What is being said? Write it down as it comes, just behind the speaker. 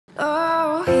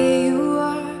Oh, here you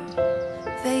are,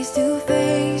 face to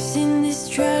face in this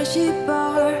trashy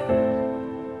bar.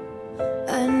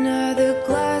 Another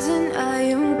glass and I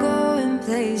am going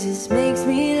places. Makes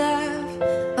me laugh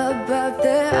about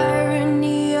the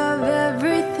irony of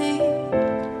everything.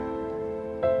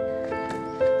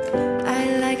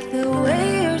 I like the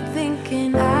way you're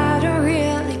thinking. I don't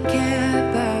really care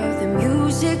about the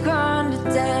music on the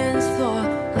dance floor.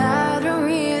 I don't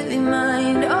really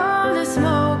mind all the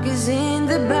smoke is in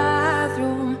the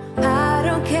bathroom. I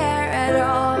don't care at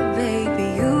all,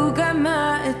 baby, you got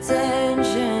my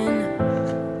attention.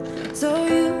 So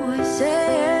you were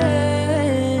saying,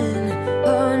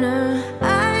 oh no,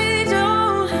 I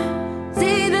don't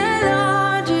see the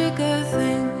logic of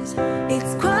things.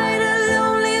 It's quite a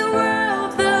lonely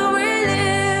world that we're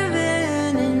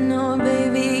living in. Oh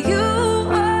baby, you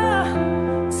are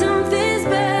something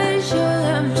special,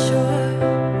 I'm sure.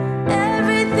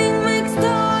 Everything makes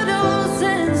total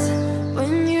sense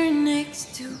when you're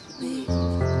next to me.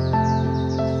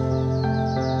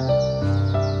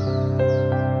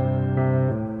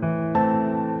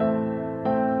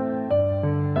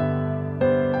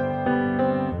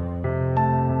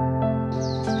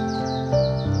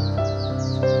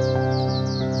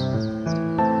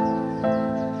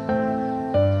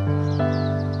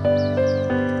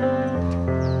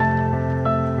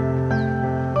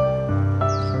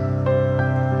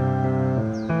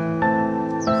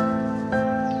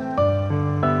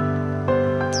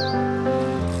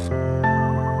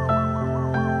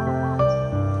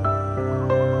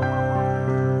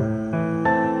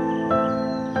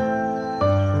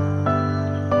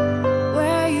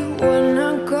 Where you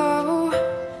wanna go?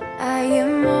 I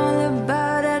am all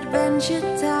about adventure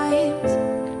times.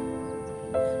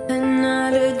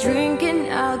 Another drink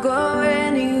and I'll go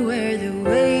anywhere. The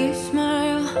way you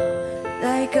smile,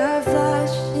 like a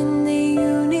flash in the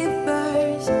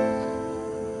universe.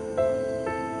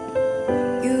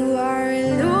 You are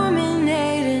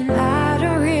illuminating. I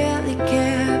don't really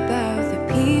care about the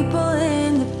people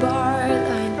in the bar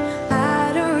line.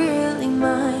 I don't really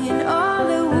mind all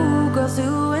the woo girls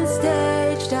doing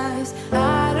stage dives.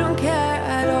 I don't care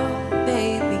at all,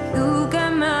 baby, you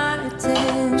got my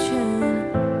attention.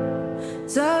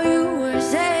 So you were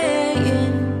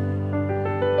saying,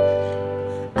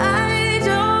 I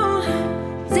don't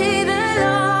see the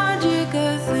logic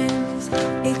of things.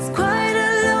 It's quite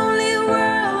a lonely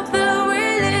world that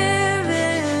we're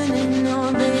living in.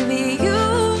 Oh baby, you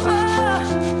are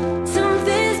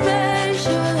something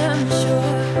special, I'm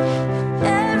sure.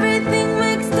 Everything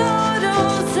makes total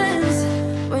sense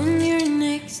when you're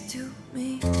next to me.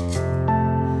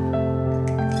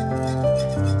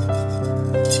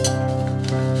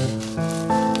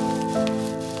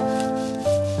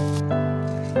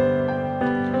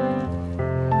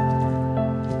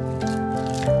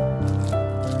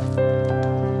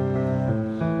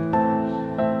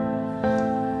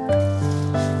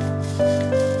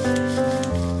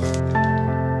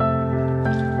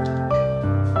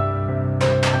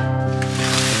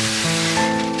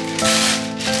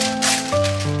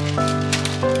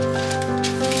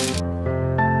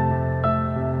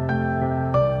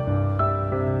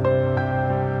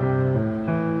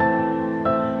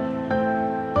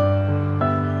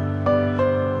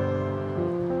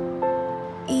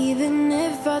 Even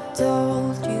if I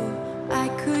told you I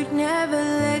could never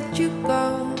let you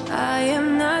go, I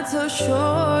am not so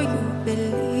sure you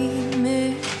believe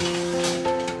me.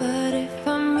 But if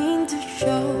I mean to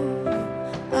show you,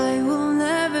 I will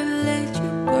never let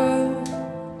you go.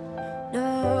 No.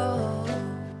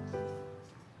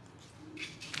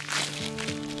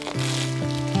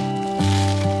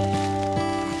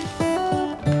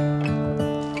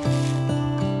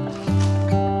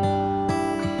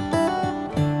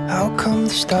 How come the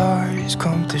stars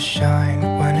come to shine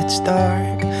when it's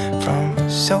dark? From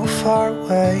so far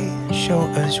away, show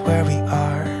us where we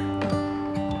are.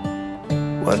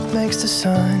 What makes the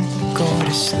sun go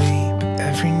to sleep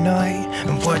every night?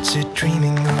 And what's it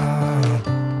dreaming of?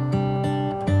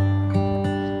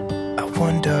 I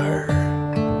wonder.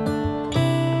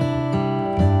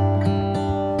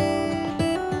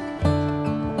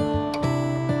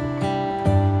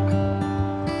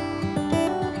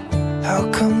 How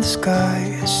come the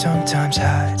sky sometimes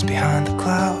hides behind the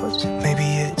clouds? Maybe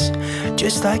it's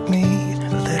just like me,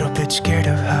 a little bit scared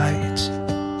of heights.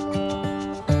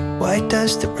 Why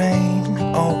does the rain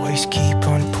always keep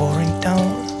on pouring down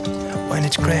when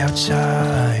it's gray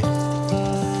outside?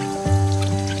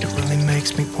 It really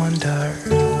makes me wonder.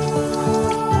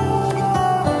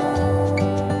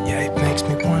 Yeah, it makes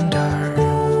me wonder.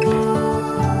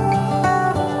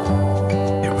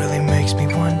 It really makes me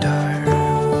wonder.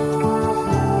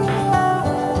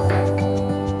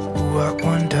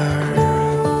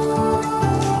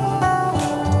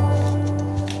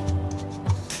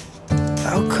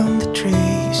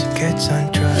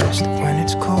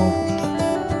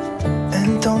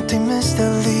 And don't they miss the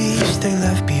leaves they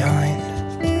left behind?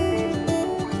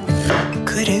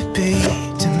 Could it be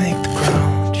to make the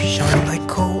ground shine like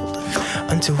gold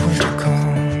until winter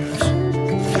comes?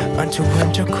 Until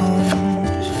winter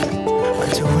comes,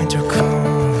 until winter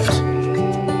comes.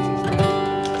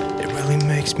 It really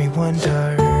makes me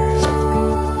wonder.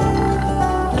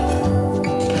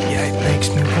 Yeah, it makes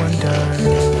me wonder.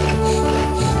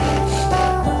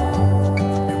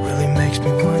 It really makes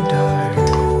me wonder.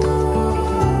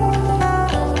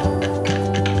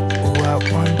 Oh, I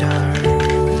wonder.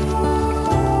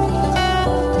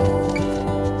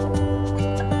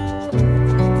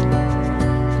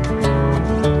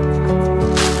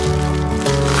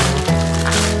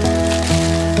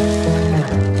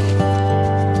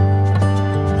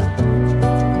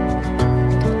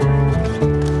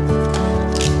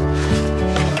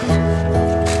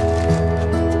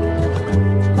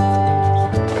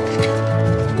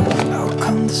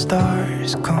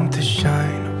 Stars come to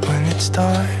shine when it's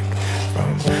dark.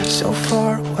 From so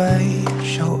far away,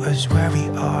 show us where we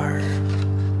are.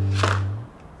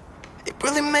 It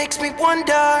really makes me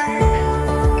wonder.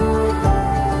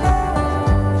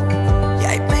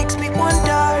 Yeah, it makes me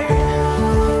wonder.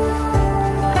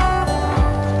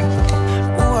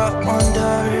 Oh, I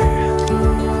wonder.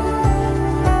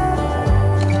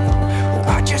 Oh,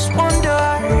 I just wonder.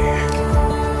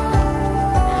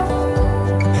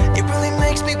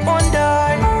 Makes me wonder.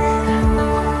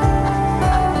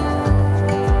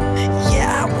 Yeah,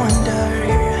 I wonder.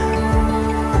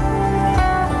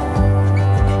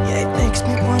 Yeah, it makes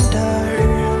me wonder.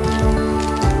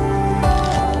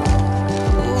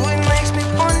 Ooh, it makes me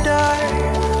wonder.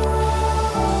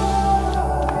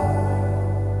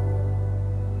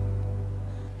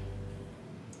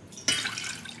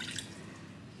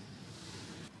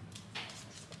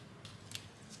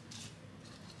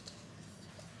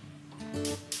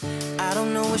 I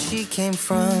don't know where she came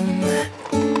from.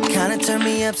 Kinda turned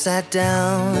me upside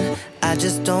down. I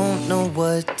just don't know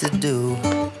what to do.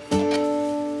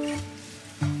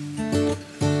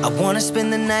 I wanna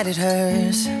spend the night at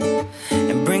hers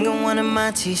and bring her one of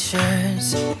my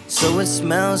t-shirts so it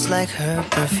smells like her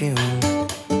perfume.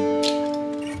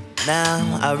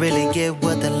 Now I really get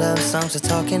what the love songs are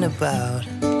talking about,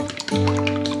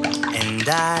 and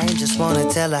I just wanna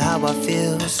tell her how I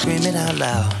feel, scream it out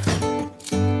loud.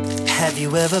 Have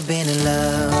you ever been in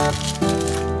love?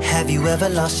 Have you ever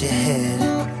lost your head?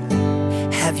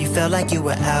 Have you felt like you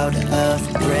were out of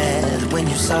breath when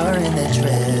you saw her in that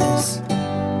dress?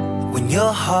 When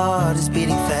your heart is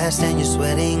beating fast and you're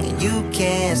sweating and you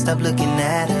can't stop looking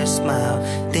at her smile,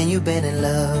 then you've been in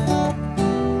love.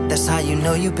 That's how you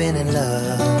know you've been in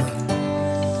love.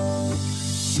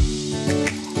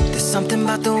 There's something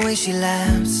about the way she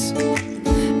laughs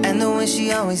and the way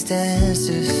she always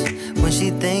dances when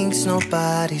she thinks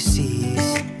nobody sees.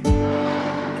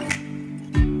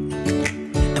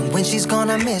 And when she's gone,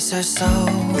 I miss her so.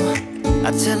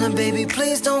 I tell her, baby,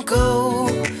 please don't go.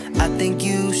 I think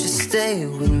you should stay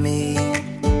with me.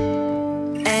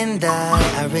 And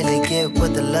I really get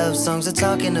what the love songs are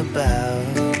talking about.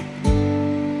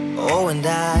 Oh, and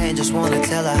I just wanna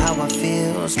tell her how I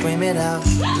feel, scream it out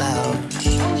loud.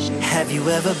 Have you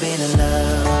ever been in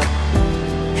love?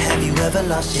 Have you ever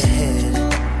lost your head?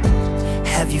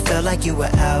 Have you felt like you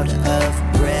were out of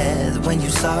breath when you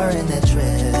saw her in that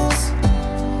dress?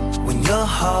 When your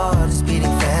heart is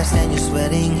beating fast and you're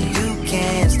sweating and you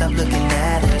can't stop looking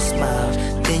at her smile,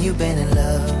 then you've been in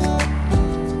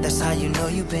love. That's how you know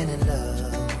you've been in love.